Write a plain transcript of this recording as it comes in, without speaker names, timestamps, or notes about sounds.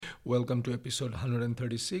Welcome to episode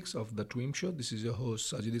 136 of The Tweem Show. This is your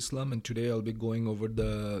host Sajid Islam, and today I'll be going over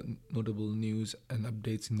the notable news and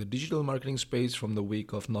updates in the digital marketing space from the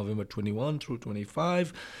week of November 21 through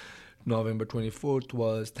 25. November 24th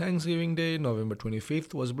was Thanksgiving Day. November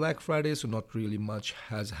 25th was Black Friday, so not really much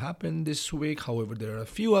has happened this week. However, there are a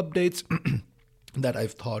few updates that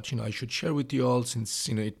I've thought I should share with you all since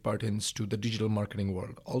it pertains to the digital marketing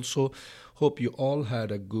world. Also, hope you all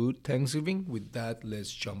had a good Thanksgiving. With that,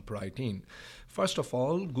 let's jump right in. First of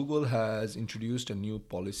all, Google has introduced a new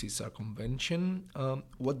policy circumvention.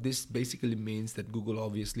 What this basically means that Google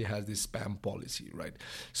obviously has this spam policy, right?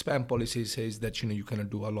 Spam policy says that you cannot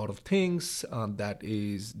do a lot of things that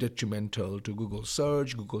is detrimental to Google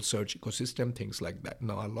search ecosystem, things like that.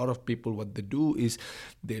 Now, a lot of people, what they do is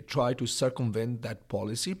they try to circumvent that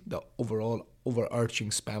policy, the overall overarching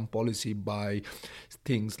spam policy, by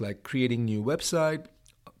things like creating new website,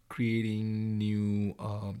 creating new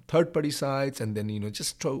third-party sites, and then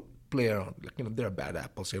just to play around. There are bad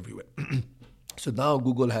apples everywhere. So now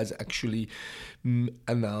Google has actually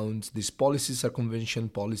announced this policy circumvention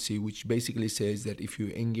policy, which basically says that if you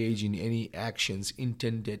engage in any actions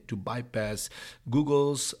intended to bypass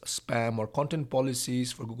Google's spam or content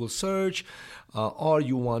policies for Google search, or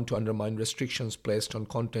you want to undermine restrictions placed on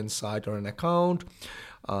content, site, or an account,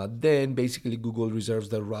 then basically Google reserves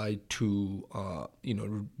the right to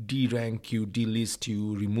de-rank you, delist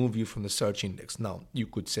you, remove you from the search index. Now, you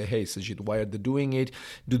could say, hey, Sajid, why are they doing it?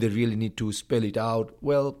 Do they really need to spell it out?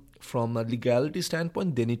 Well, from a legality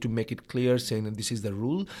standpoint, they need to make it clear, saying that this is the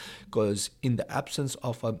rule, because in the absence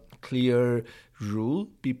of a clear rule,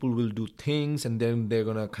 people will do things, and then they're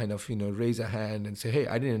gonna kind of raise a hand and say, hey,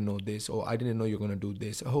 I didn't know this, or I didn't know you're gonna do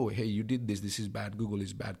this. Oh, hey, you did this is bad, Google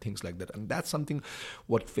is bad, things like that. And that's something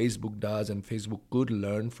what Facebook does, and Facebook could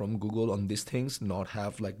learn from Google on these things, not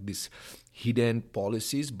have like this hidden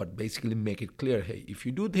policies, but basically make it clear, hey, if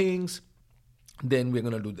you do things, then we're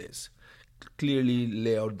gonna do this. Clearly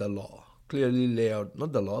lay out the law. Clearly lay out,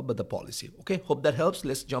 not the law, but the policy. Okay, hope that helps.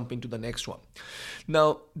 Let's jump into the next one.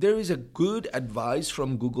 Now, there is a good advice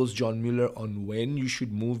from Google's John Mueller on when you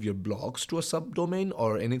should move your blogs to a subdomain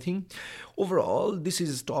or anything. Overall, this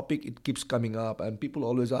is a topic, it keeps coming up, and people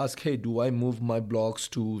always ask, hey, do I move my blogs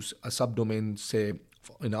to a subdomain, say,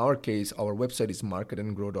 in our case, our website is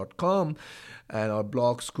marketandgrow.com, and our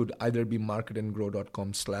blogs could either be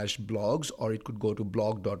marketandgrow.com/blogs, or it could go to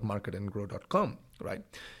blog.marketandgrow.com, right?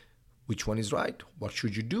 Which one is right? What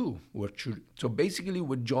should you do? So basically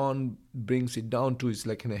what John brings it down to is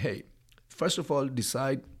like, hey, first of all,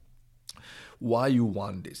 decide why you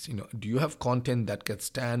want this. Do you have content that can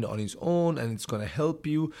stand on its own and it's going to help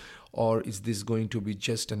you, or is this going to be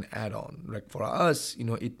just an add-on? Like for us,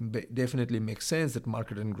 it definitely makes sense that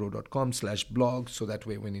marketandgrow.com/blog, so that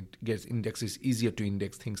way when it gets indexed, it's easier to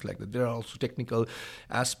index, things like that. There are also technical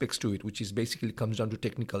aspects to it, which is basically comes down to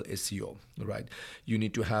technical SEO, right? You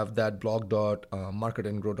need to have that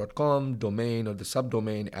blog.marketandgrow.com domain or the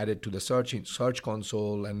subdomain added to the search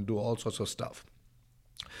console and do all sorts of stuff.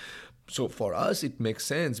 So for us, it makes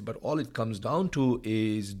sense, but all it comes down to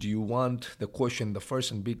is, do you want the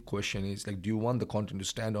first and big question is like, do you want the content to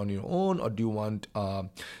stand on your own, or do you want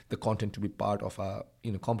the content to be part of a,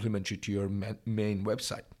 complementary to your main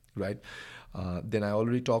website, right? Then I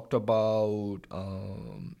already talked about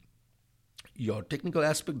your technical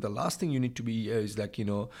aspect. The last thing you need to be is like,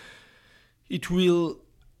 it will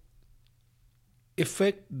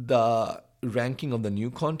affect the ranking of the new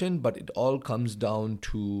content, but it all comes down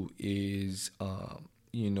to is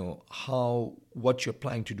what you're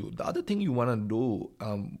planning to do. The other thing you want to do,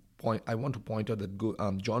 I want to point out that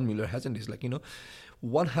John Mueller hasn't, is like,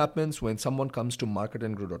 what happens when someone comes to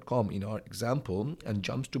marketandgrow.com in our example and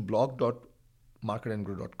jumps to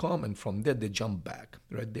blog.marketandgrow.com, and from there they jump back,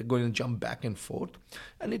 right? They're going to jump back and forth,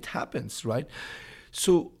 and it happens, right?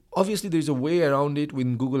 So obviously, there's a way around it.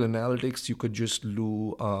 With Google Analytics, you could just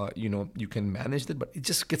do, you can manage that, but it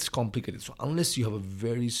just gets complicated. So unless you have a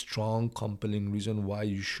very strong, compelling reason why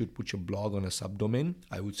you should put your blog on a subdomain,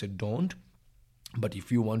 I would say don't. But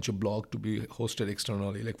if you want your blog to be hosted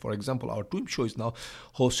externally, like for example, our Tweem Show is now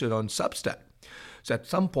hosted on Substack. So at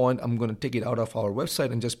some point, I'm going to take it out of our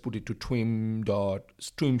website and just put it to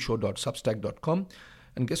tweemshow.substack.com.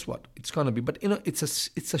 And guess what? It's going to be, but it's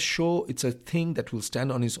a show, it's a thing that will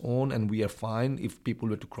stand on its own, and we are fine. If people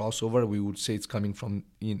were to cross over, we would say it's coming from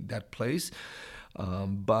that place.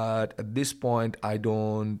 But at this point,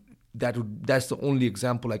 that's the only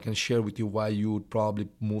example I can share with you why you would probably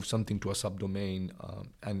move something to a subdomain.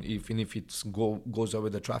 And even if it goes away,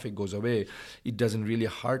 the traffic goes away, it doesn't really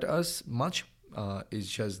hurt us much. It's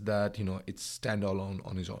just that, it's standalone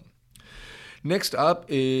on its own. Next up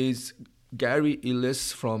is Gary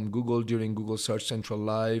Illyes from Google during Google Search Central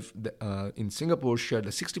Live in Singapore shared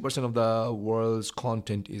that 60% of the world's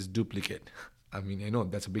content is duplicate. I mean, I know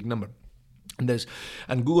that's a big number.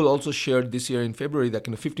 And Google also shared this year in February that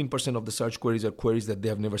 15% of the search queries are queries that they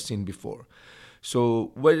have never seen before.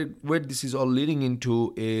 So where this is all leading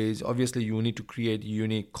into is obviously you need to create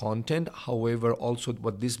unique content. However, also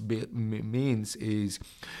what this means is,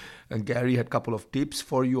 and Gary had a couple of tips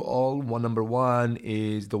for you all. Number one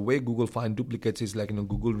is the way Google find duplicates is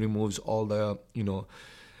Google removes all the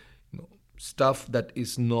stuff that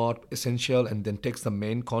is not essential and then takes the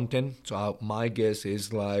main content. So my guess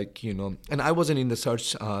is and I wasn't in the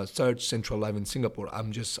Search Central Live in Singapore.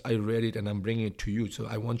 I read it and I'm bringing it to you. So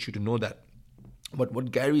I want you to know that. But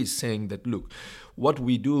what Gary is saying that, look, what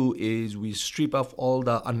we do is we strip off all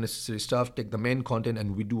the unnecessary stuff, take the main content,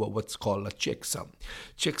 and we do what's called a checksum.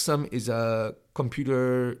 Checksum is a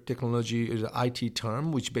computer technology, is an IT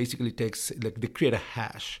term, which basically takes, they create a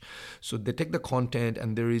hash. So they take the content,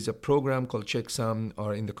 and there is a program called checksum,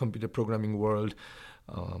 or in the computer programming world,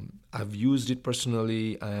 I've used it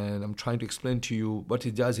personally, and I'm trying to explain to you what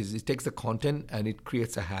it does is it takes the content and it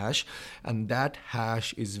creates a hash, and that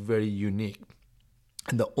hash is very unique.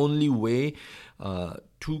 And the only way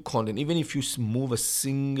to content, even if you move a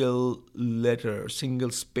single letter, single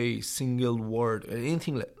space, single word,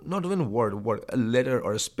 anything, not even a word, a letter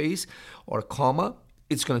or a space or a comma,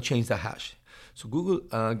 it's going to change the hash. So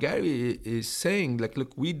Gary is saying,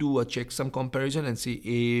 look, we do a checksum comparison and see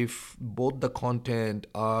if both the content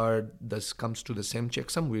comes to the same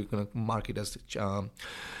checksum. We're going to mark it as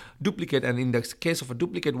duplicate, and in the case of a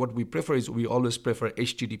duplicate, what we prefer is we always prefer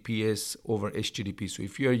HTTPS over HTTP. So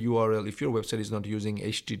if your website is not using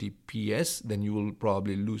HTTPS, then you will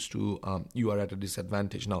probably lose to, you are at a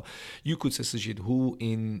disadvantage. Now, you could say, Sajid, who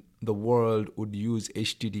in the world would use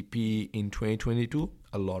HTTP in 2022?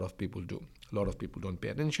 A lot of people do. A lot of people don't pay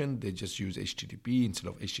attention. They just use HTTP instead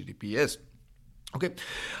of HTTPS. Okay.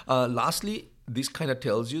 Lastly, this kind of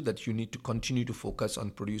tells you that you need to continue to focus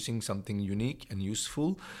on producing something unique and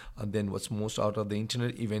useful, and then what's most out of the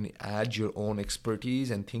internet, even add your own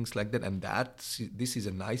expertise and things like that. And this is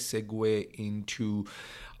a nice segue into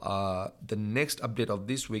the next update of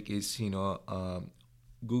this week is,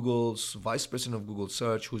 Google's Vice President of Google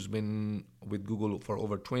Search, who's been with Google for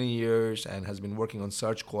over 20 years and has been working on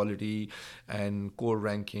search quality and core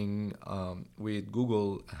ranking with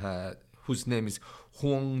Google, whose name is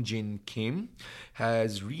Hwang Jin Kim,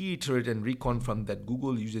 has reiterated and reconfirmed that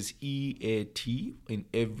Google uses EAT in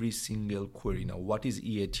every single query. Now, what is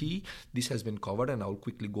EAT? This has been covered, and I'll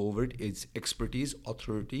quickly go over it. It's expertise,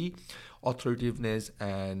 authority, authoritativeness,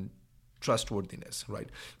 and trustworthiness, right?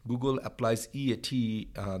 Google applies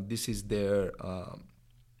EAT. This is their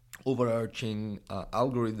overarching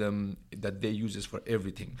algorithm that they uses for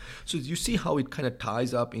everything. So you see how it kind of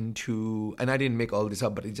ties up into, and I didn't make all this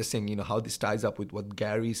up, but it's just saying, how this ties up with what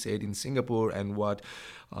Gary said in Singapore and what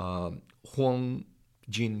Hwang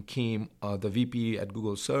Jin Kim, the VP at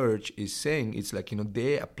Google Search, is saying. It's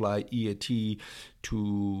they apply EAT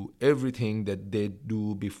to everything that they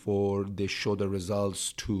do before they show the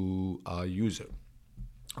results to a user.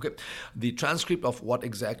 Okay, the transcript of what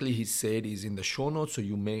exactly he said is in the show notes, so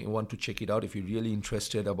you may want to check it out if you're really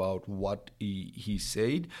interested about what he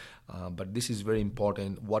said. But this is very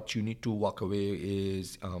important. What you need to walk away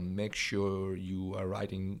is make sure you are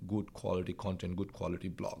writing good quality content, good quality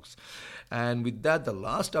blogs. And with that, the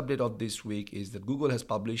last update of this week is that Google has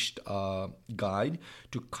published a guide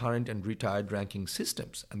to current and retired ranking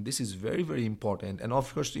systems. And this is very, very important. And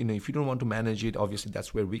of course, if you don't want to manage it, obviously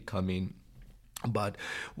that's where we come in. But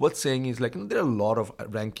what's saying is there are a lot of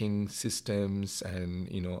ranking systems and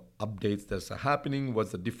updates that are happening. What's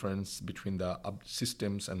the difference between the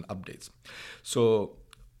systems and updates? So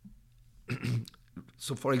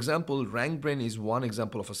for example, RankBrain is one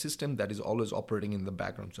example of a system that is always operating in the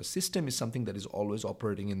background. So a system is something that is always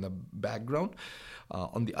operating in the background.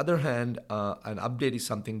 On the other hand, an update is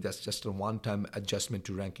something that's just a one-time adjustment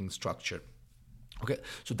to ranking structure. Okay,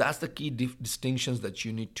 so that's the key distinctions that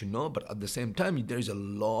you need to know. But at the same time, there is a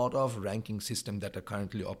lot of ranking systems that are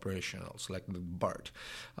currently operational, so like the BERT,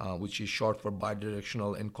 which is short for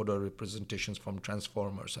bidirectional encoder representations from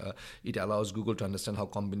transformers. It allows Google to understand how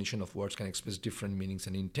combination of words can express different meanings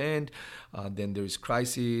and intent. Then there is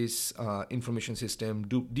crisis information system,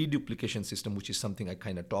 deduplication system, which is something I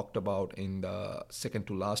kind of talked about in the second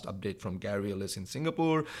to last update from Gary Illyes in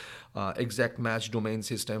Singapore. Exact match domain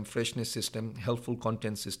system, freshness system, helpful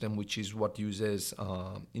content system, which is what uses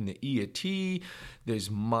in the EAT.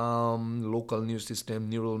 There's MUM, local news system,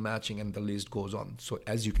 neural matching, and the list goes on. So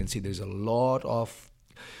as you can see, there's a lot of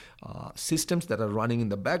systems that are running in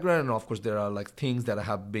the background, and of course there are like things that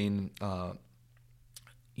have been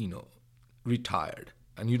retired,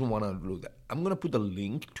 and you don't want to do that. I'm going to put the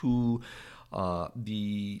link to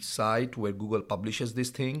the site where Google publishes this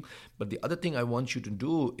thing. But the other thing I want you to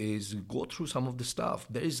do is go through some of the stuff.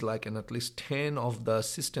 There is like at least 10 of the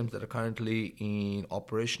systems that are currently in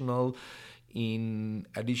operational, in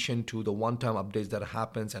addition to the one-time updates that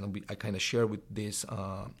happens, and I kind of share with this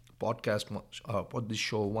podcast or this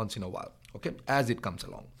show once in a while, okay, as it comes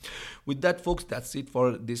along. With that, folks, that's it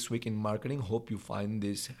for this week in marketing. Hope you find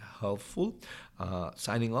this helpful.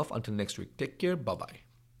 Signing off until next week. Take care. Bye-bye.